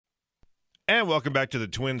And welcome back to the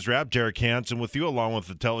Twins Wrap. Derek Hansen with you, along with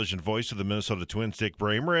the television voice of the Minnesota Twins, Dick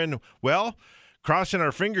Bramer. And, well, crossing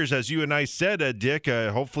our fingers, as you and I said, Dick,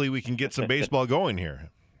 hopefully we can get some baseball going here.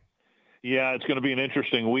 Yeah, it's going to be an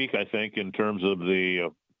interesting week, I think, in terms of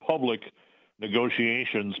the public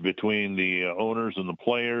negotiations between the owners and the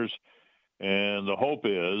players. And the hope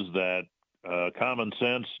is that common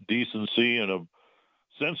sense, decency, and a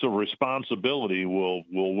sense of responsibility will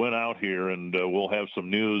win out here, and we'll have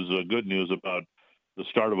some news, good news about the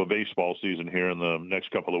start of a baseball season here in the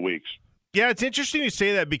next couple of weeks. Yeah, it's interesting you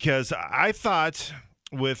say that because I thought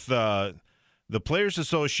with the Players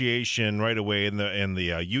Association right away and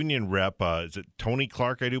the union rep, is it Tony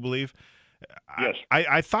Clark, I do believe? Yes.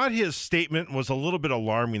 I thought his statement was a little bit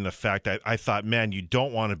alarming, the fact I thought, man, you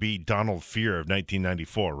don't want to be Donald Fear of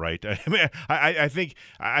 1994, right? I mean, I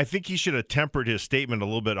think he should have tempered his statement a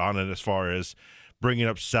little bit on it as far as bringing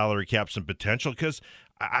up salary caps and potential, because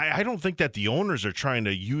I don't think that the owners are trying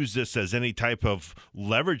to use this as any type of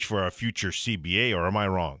leverage for a future CBA, or am I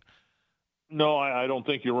wrong? No, I don't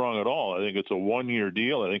think you're wrong at all. I think it's a one-year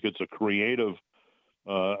deal. I think it's a creative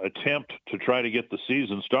attempt to try to get the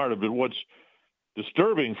season started. But what's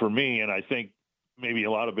disturbing for me, and I think maybe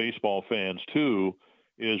a lot of baseball fans too,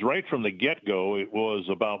 is right from the get-go, it was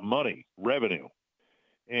about money, revenue.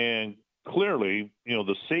 And clearly,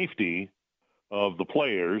 the safety of the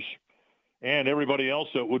players and everybody else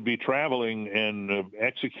that would be traveling and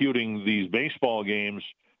executing these baseball games,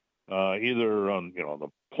 either on the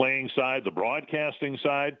playing side, the broadcasting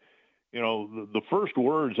side. The first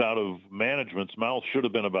words out of management's mouth should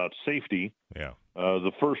have been about safety. Yeah.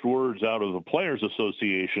 The first words out of the Players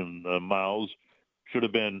Association mouths should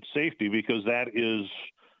have been safety, because that is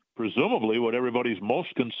presumably what everybody's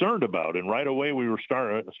most concerned about. And right away we were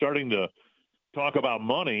starting to talk about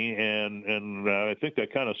money, and I think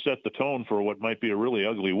that kind of set the tone for what might be a really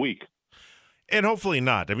ugly week. And hopefully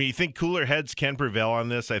not. I mean, you think cooler heads can prevail on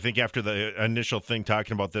this? I think after the initial thing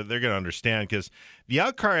talking about that, they're going to understand, because the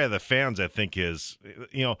outcry of the fans, I think, is,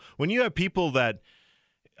 when you have people that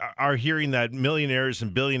are hearing that millionaires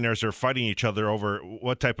and billionaires are fighting each other over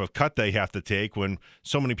what type of cut they have to take, when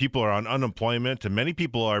so many people are on unemployment, and many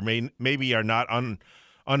people are maybe are not on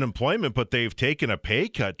unemployment, but they've taken a pay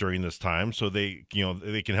cut during this time, so they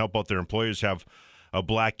can help out their employers have a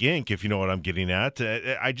black ink, if you know what I'm getting at.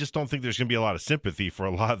 I just don't think there's going to be a lot of sympathy for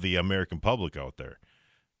a lot of the American public out there.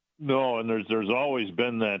 No, and there's always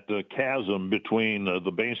been that chasm between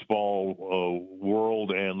the baseball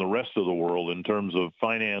world and the rest of the world in terms of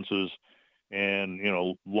finances. And,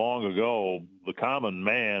 long ago, the common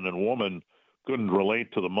man and woman couldn't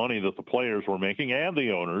relate to the money that the players were making and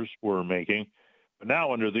the owners were making. But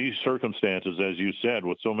now, under these circumstances, as you said,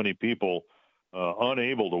 with so many people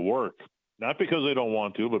unable to work, not because they don't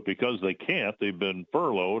want to, but because they can't, they've been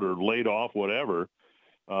furloughed or laid off, whatever,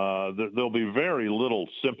 there'll be very little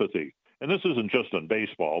sympathy. And this isn't just in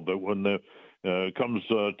baseball, but when it comes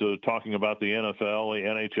to talking about the NFL,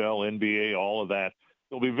 the NHL, NBA, all of that,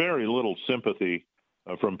 there'll be very little sympathy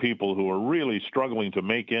from people who are really struggling to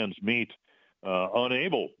make ends meet,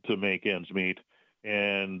 unable to make ends meet.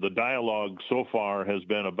 And the dialogue so far has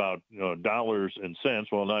been about dollars and cents.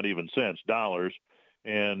 Well, not even cents, dollars.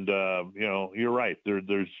 And, you're right.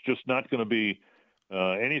 There's just not going to be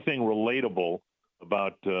anything relatable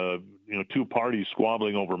about, two parties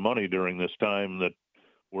squabbling over money during this time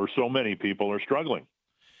where so many people are struggling.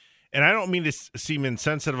 And I don't mean to seem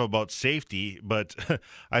insensitive about safety, but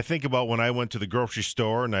I think about when I went to the grocery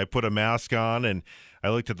store and I put a mask on and I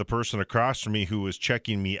looked at the person across from me who was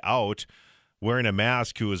checking me out wearing a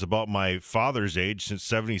mask, who was about my father's age, since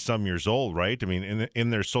 70-some years old, right? I mean,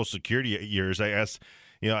 in their Social Security years, I guess,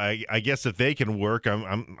 I guess if they can work,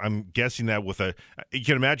 I'm guessing that you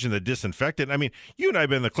can imagine the disinfectant. I mean, you and I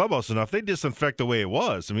have been in the clubhouse enough. They disinfect the way it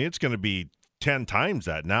was. I mean, it's going to be 10 times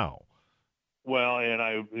that now. Well,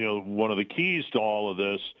 and one of the keys to all of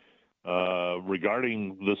this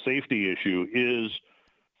regarding the safety issue is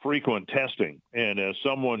frequent testing. And as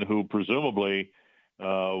someone who presumably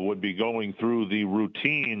would be going through the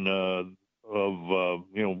routine of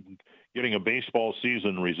getting a baseball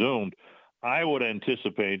season resumed, I would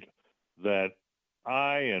anticipate that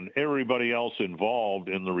I and everybody else involved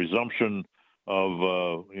in the resumption of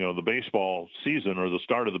the baseball season, or the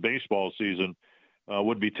start of the baseball season,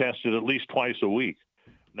 would be tested at least twice a week.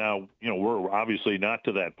 Now, we're obviously not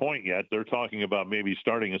to that point yet. They're talking about maybe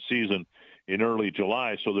starting a season in early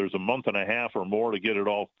July, so there's a month and a half or more to get it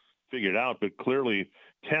all figured out. But clearly,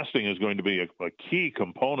 testing is going to be a key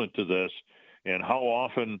component to this, and how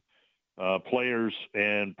often players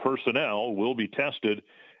and personnel will be tested,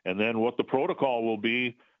 and then what the protocol will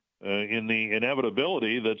be in the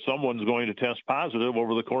inevitability that someone's going to test positive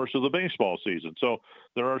over the course of the baseball season. So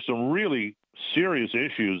there are some really serious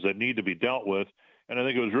issues that need to be dealt with. And I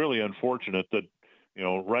think it was really unfortunate that,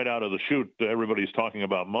 right out of the chute, everybody's talking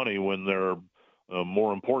about money when there are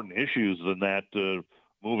more important issues than that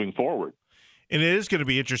moving forward. And it is going to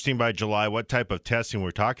be interesting by July what type of testing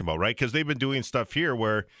we're talking about, right? Because they've been doing stuff here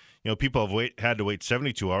where people have had to wait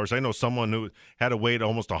 72 hours. I know someone who had to wait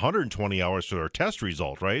almost 120 hours for their test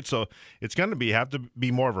result, right? So it's going to have to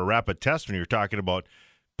be more of a rapid test when you're talking about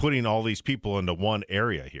putting all these people into one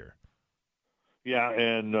area here. Yeah,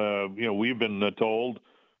 and we've been told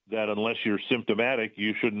that unless you're symptomatic,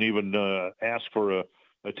 you shouldn't even ask for a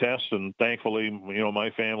test. And thankfully, my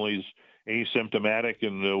family's asymptomatic,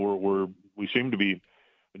 and we seem to be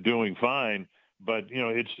doing fine. But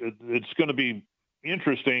it's going to be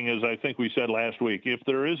interesting, as I think we said last week. If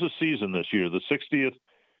there is a season this year, the 60th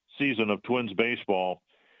season of Twins baseball,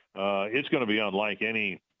 it's going to be unlike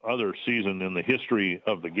any other season in the history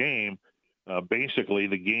of the game. Basically,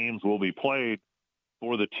 the games will be played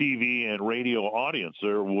for the TV and radio audience.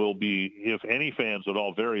 There will be, if any fans at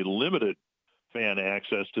all, very limited fan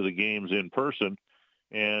access to the games in person.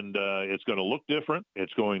 And it's going to look different.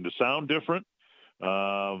 It's going to sound different.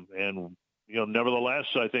 And nevertheless,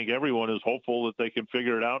 I think everyone is hopeful that they can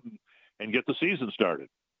figure it out and get the season started.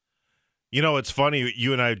 It's funny.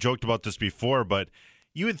 You and I have joked about this before, but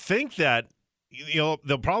you would think that, they'll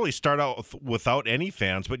probably start out without any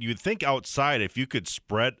fans, but you would think outside, if you could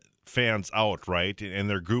spread fans out, right, and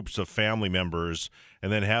their groups of family members,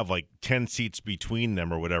 and then have like 10 seats between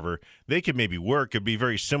them or whatever, they could maybe work. It'd be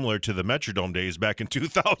very similar to the Metrodome days back in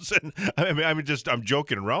 2000. I'm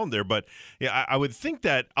joking around there, but yeah, I would think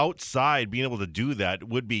that outside being able to do that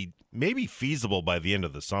would be maybe feasible by the end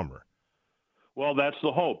of the summer. Well, that's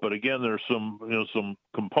the hope, but again, there's some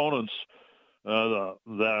components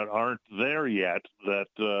that aren't there yet that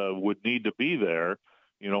would need to be there.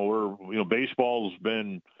 Baseball's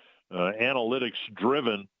been analytics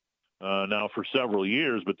driven now for several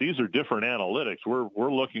years, but these are different analytics.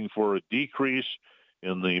 We're looking for a decrease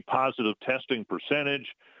in the positive testing percentage.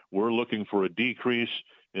 We're looking for a decrease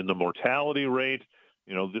in the mortality rate.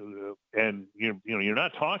 And you're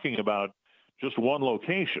not talking about just one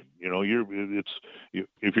location.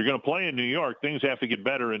 If you're going to play in New York, things have to get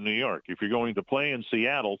better in New York. If you're going to play in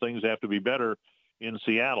Seattle, things have to be better in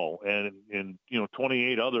Seattle, and in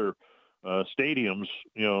 28 other stadiums,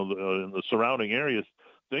 in the surrounding areas.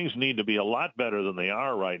 Things need to be a lot better than they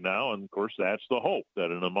are right now, and of course, that's the hope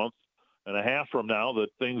that in a month and a half from now that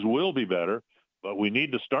things will be better. But we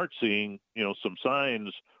need to start seeing, some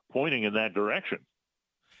signs pointing in that direction.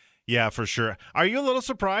 Yeah, for sure. Are you a little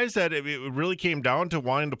surprised that it really came down to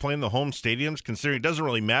wanting to play in the home stadiums, considering it doesn't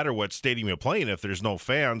really matter what stadium you're playing if there's no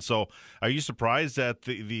fans? So are you surprised that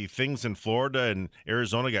the things in Florida and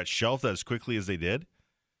Arizona got shelved as quickly as they did?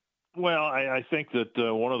 Well, I think that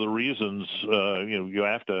one of the reasons, you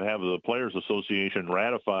have to have the Players Association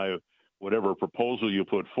ratify whatever proposal you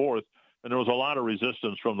put forth. And there was a lot of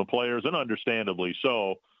resistance from the players, and understandably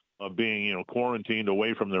so, of being, quarantined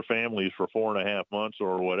away from their families for 4.5 months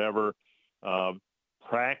or whatever.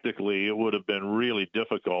 Practically, it would have been really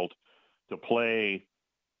difficult to play,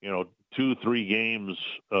 2-3 games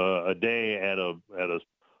a day at a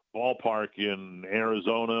ballpark in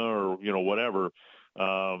Arizona or, whatever,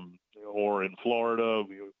 or in Florida.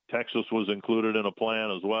 Texas was included in a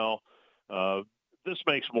plan as well. This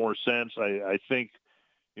makes more sense. I think,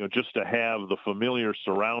 just to have the familiar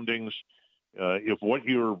surroundings. If what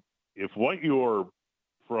you're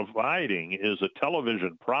providing is a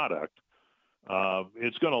television product,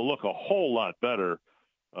 it's going to look a whole lot better,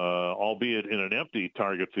 albeit in an empty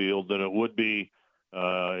Target field, than it would be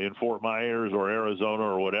in Fort Myers or Arizona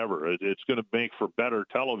or whatever. It's going to make for better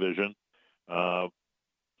television.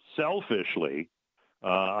 Selfishly,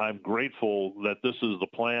 I'm grateful that this is the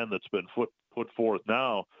plan that's been put forth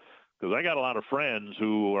now, because I got a lot of friends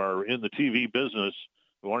who are in the TV business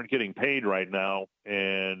who aren't getting paid right now,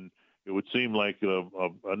 and it would seem like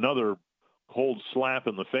another cold slap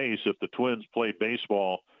in the face if the Twins played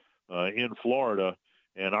baseball in Florida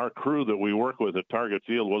and our crew that we work with at Target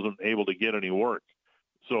Field wasn't able to get any work.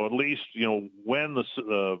 So at least, when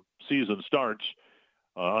the season starts,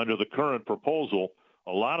 under the current proposal,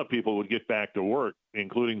 a lot of people would get back to work,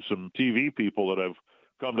 including some TV people that I've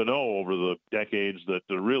come to know over the decades that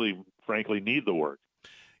really, frankly, need the work.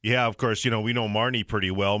 Yeah, of course, we know Marnie pretty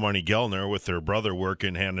well, Marnie Gellner, with her brother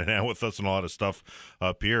working hand in hand with us and a lot of stuff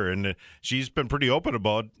up here. And she's been pretty open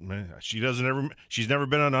about she's never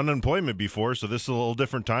been on unemployment before, so this is a little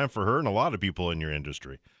different time for her and a lot of people in your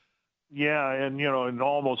industry. Yeah, and in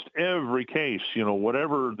almost every case,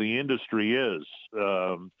 whatever the industry is,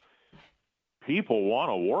 people want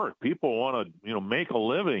to work. People want to, make a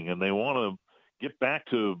living, and they want to get back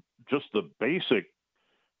to just the basic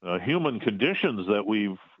human conditions that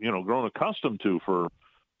we've, grown accustomed to for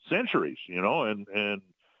centuries. And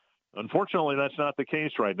unfortunately, that's not the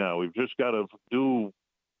case right now. We've just got to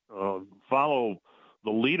follow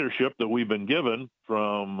the leadership that we've been given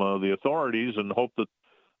from the authorities and hope that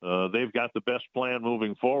they've got the best plan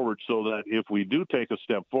moving forward so that if we do take a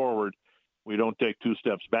step forward, we don't take two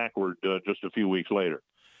steps backward just a few weeks later.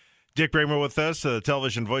 Dick Bramer with us, the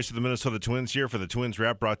television voice of the Minnesota Twins here for the Twins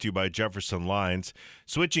Wrap, brought to you by Jefferson Lines.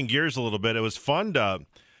 Switching gears a little bit, it was fun to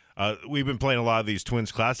we've been playing a lot of these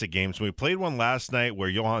Twins Classic games. We played one last night where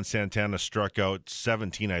Johan Santana struck out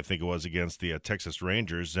 17, I think it was, against the Texas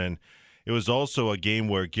Rangers. And it was also a game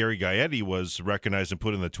where Gary Gaetti was recognized and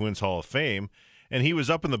put in the Twins Hall of Fame. And he was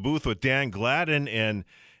up in the booth with Dan Gladden and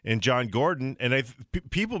John Gordon. And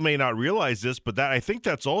people may not realize this, but I think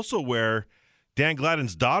that's also where Dan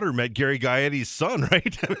Gladden's daughter met Gary Gaetti's son,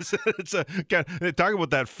 right? Talk about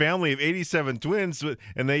that family of 87 twins,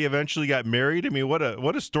 and they eventually got married. I mean, what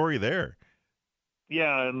a story there.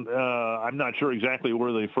 Yeah, and I'm not sure exactly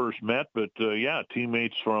where they first met, but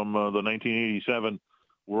teammates from the 1987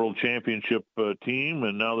 World Championship team,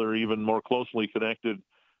 and now they're even more closely connected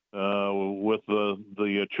with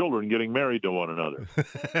the children getting married to one another.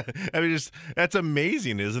 I mean, that's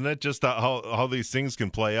amazing, isn't it? Just how these things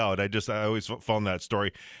can play out. I always found that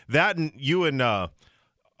story. That and you are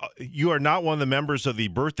not one of the members of the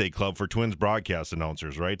birthday club for Twins broadcast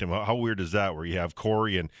announcers, right? And how weird is that, where you have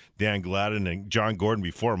Corey and Dan Gladden and John Gordon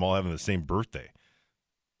before them all having the same birthday?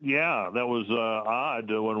 Yeah, that was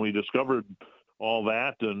odd when we discovered all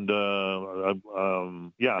that, and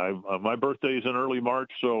my birthday is in early March,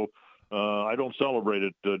 so I don't celebrate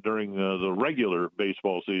it during the regular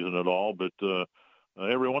baseball season at all, but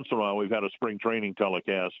every once in a while we've had a spring training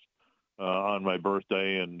telecast on my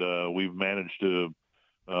birthday, and we've managed to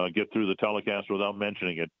get through the telecast without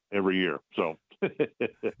mentioning it every year. So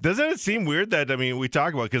doesn't it seem weird that, I mean, we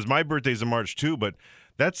talk about, because my birthday's in March too, but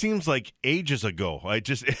that seems like ages ago.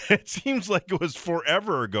 It seems like it was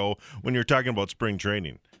forever ago when you're talking about spring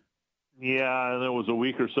training. Yeah, and it was a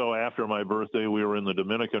week or so after my birthday. We were in the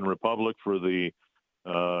Dominican Republic for the,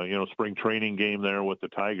 spring training game there with the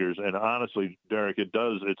Tigers. And honestly, Derek, it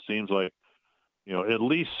seems like, at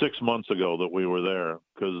least 6 months ago that we were there,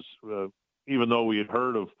 because even though we had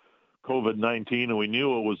heard of COVID-19 and we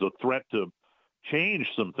knew it was a threat to change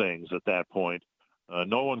some things at that point,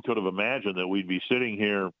 no one could have imagined that we'd be sitting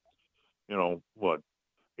here,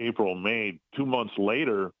 April, May, 2 months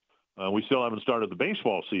later. We still haven't started the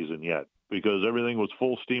baseball season yet because everything was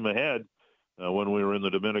full steam ahead when we were in the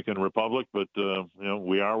Dominican Republic. But,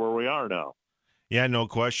 we are where we are now. Yeah, no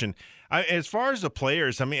question. As far as the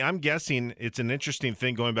players, I mean, I'm guessing it's an interesting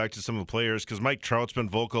thing going back to some of the players, because Mike Trout's been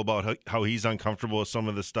vocal about how he's uncomfortable with some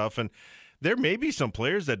of this stuff. And there may be some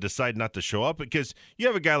players that decide not to show up, because you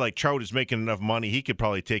have a guy like Trout who's making enough money, he could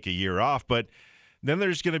probably take a year off. But then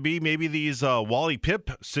there's going to be maybe these Wally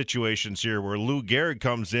Pipp situations here where Lou Gehrig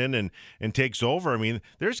comes in and takes over. I mean,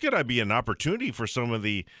 there's going to be an opportunity for some of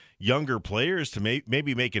the younger players to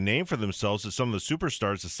maybe make a name for themselves as some of the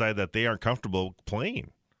superstars decide that they aren't comfortable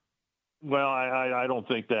playing. Well, I don't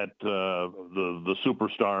think that the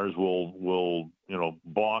superstars will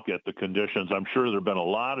balk at the conditions. I'm sure there have been a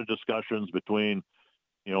lot of discussions between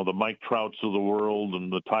the Mike Trouts of the world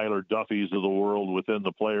and the Tyler Duffys of the world within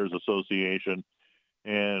the Players Association,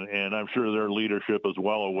 and I'm sure their leadership is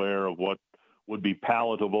well aware of what would be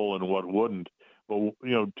palatable and what wouldn't. But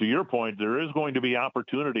to your point, there is going to be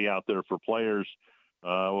opportunity out there for players.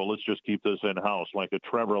 Let's just keep this in house, like a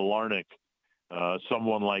Trevor Larnach.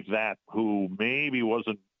 Someone like that who maybe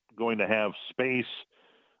wasn't going to have space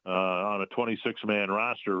on a 26-man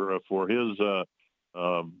roster for his,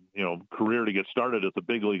 career to get started at the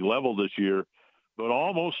big league level this year. But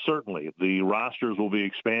almost certainly the rosters will be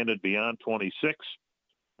expanded beyond 26.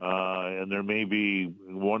 And there may be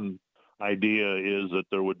one idea is that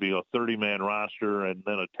there would be a 30-man roster and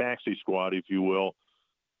then a taxi squad, if you will,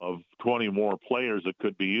 of 20 more players that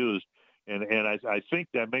could be used. And I think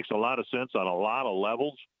that makes a lot of sense on a lot of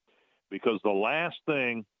levels, because the last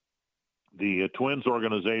thing the Twins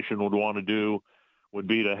organization would want to do would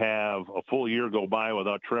be to have a full year go by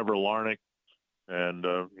without Trevor Larnach and,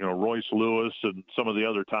 Royce Lewis and some of the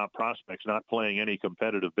other top prospects not playing any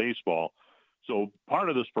competitive baseball. So part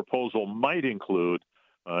of this proposal might include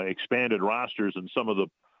expanded rosters, and some of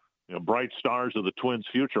the bright stars of the Twins'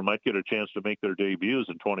 future might get a chance to make their debuts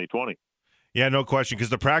in 2020. Yeah, no question, because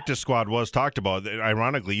the practice squad was talked about.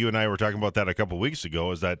 Ironically, you and I were talking about that a couple of weeks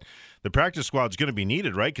ago, is that the practice squad is going to be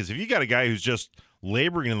needed, right? Because if you got a guy who's just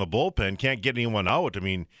laboring in the bullpen, can't get anyone out, I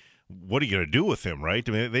mean, what are you going to do with him, right?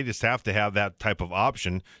 I mean, they just have to have that type of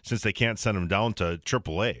option since they can't send him down to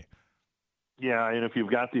AAA. Yeah, and if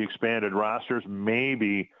you've got the expanded rosters,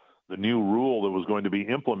 maybe the new rule that was going to be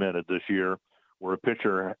implemented this year, where a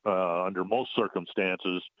pitcher, under most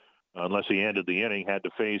circumstances, unless he ended the inning, had to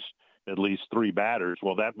face at least 3 batters.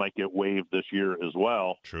 Well, that might get waived this year as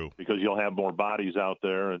well. True. Because you'll have more bodies out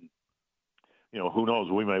there, and who knows?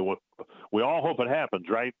 We all hope it happens,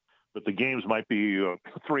 right? But the games might be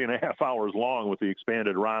 3.5 hours long with the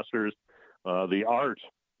expanded rosters. The art,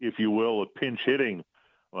 if you will, of pinch hitting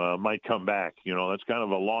might come back. That's kind of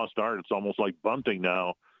a lost art. It's almost like bunting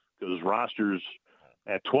now, because rosters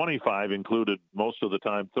at 25 included most of the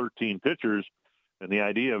time 13 pitchers, and the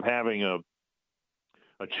idea of having a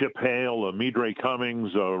Chip Hale, a Midre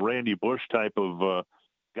Cummings, a Randy Bush type of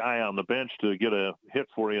guy on the bench to get a hit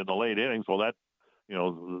for you in the late innings. Well,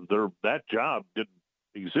 that job didn't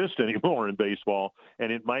exist anymore in baseball,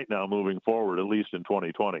 and it might now moving forward, at least in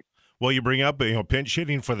 2020. Well, you bring up, pinch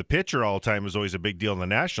hitting for the pitcher all the time is always a big deal in the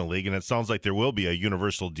National League, and it sounds like there will be a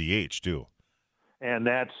universal DH too. And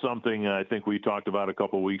that's something I think we talked about a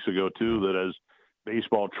couple of weeks ago too, that as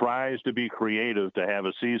baseball tries to be creative to have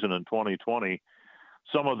a season in 2020,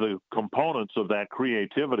 some of the components of that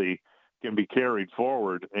creativity can be carried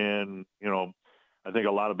forward. And, I think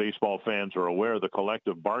a lot of baseball fans are aware the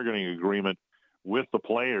collective bargaining agreement with the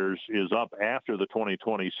players is up after the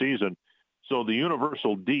 2020 season. So the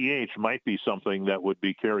universal DH might be something that would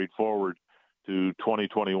be carried forward to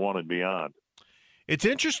 2021 and beyond. It's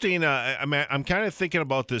interesting. I'm kind of thinking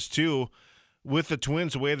about this too with the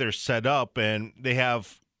Twins, the way they're set up, and they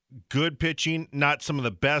have good pitching, not some of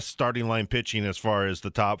the best starting line pitching as far as the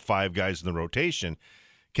top 5 guys in the rotation.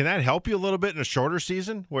 Can that help you a little bit in a shorter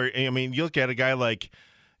season? Where, you look at a guy like,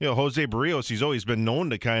 Jose Barrios, he's always been known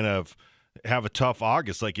to kind of have a tough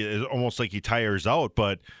August, like it's almost like he tires out.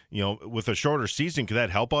 But, with a shorter season, could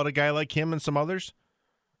that help out a guy like him and some others?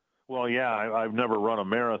 Well, yeah, I've never run a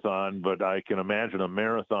marathon, but I can imagine a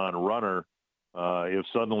marathon runner, if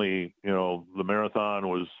suddenly, the marathon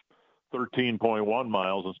was 13.1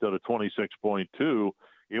 miles instead of 26.2,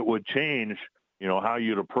 it would change, how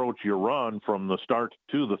you'd approach your run from the start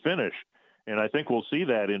to the finish. And I think we'll see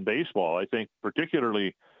that in baseball. I think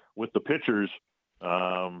particularly with the pitchers,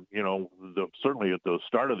 certainly at the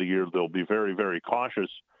start of the year, they'll be very, very cautious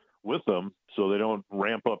with them so they don't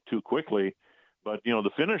ramp up too quickly. But, the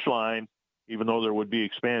finish line, even though there would be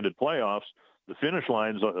expanded playoffs, the finish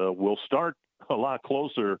lines will start a lot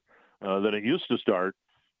closer than it used to start.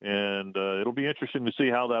 And it'll be interesting to see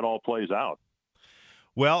how that all plays out.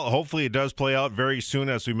 Well, hopefully it does play out very soon,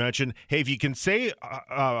 as we mentioned. Hey, if you can say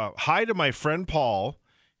hi to my friend Paul.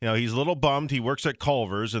 He's a little bummed. He works at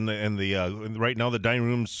Culver's, and right now the dining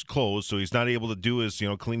room's closed, so he's not able to do his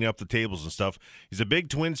cleaning up the tables and stuff. He's a big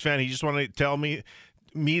Twins fan. He just wanted to tell me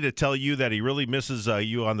to tell you that he really misses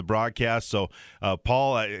you on the broadcast. So,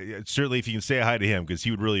 Paul, certainly if you can say hi to him, because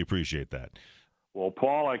he would really appreciate that. Well,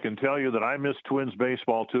 Paul, I can tell you that I miss Twins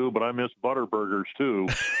baseball too, but I miss Butterburgers too.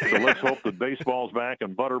 So let's hope that baseball's back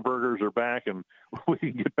and Butterburgers are back and we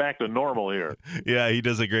can get back to normal here. Yeah, he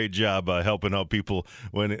does a great job helping out people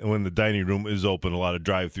when the dining room is open. A lot of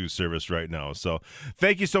drive-through service right now. So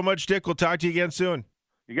thank you so much, Dick. We'll talk to you again soon.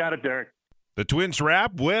 You got it, Derek. The Twins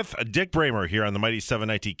wrap with Dick Bramer here on the Mighty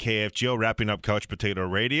 790 KFGO, wrapping up Couch Potato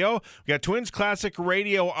Radio. We got Twins Classic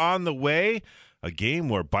Radio on the way. A game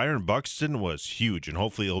where Byron Buxton was huge, and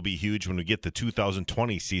hopefully it'll be huge when we get the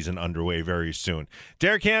 2020 season underway very soon.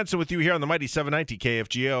 Derek Hansen with you here on the Mighty 790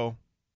 KFGO.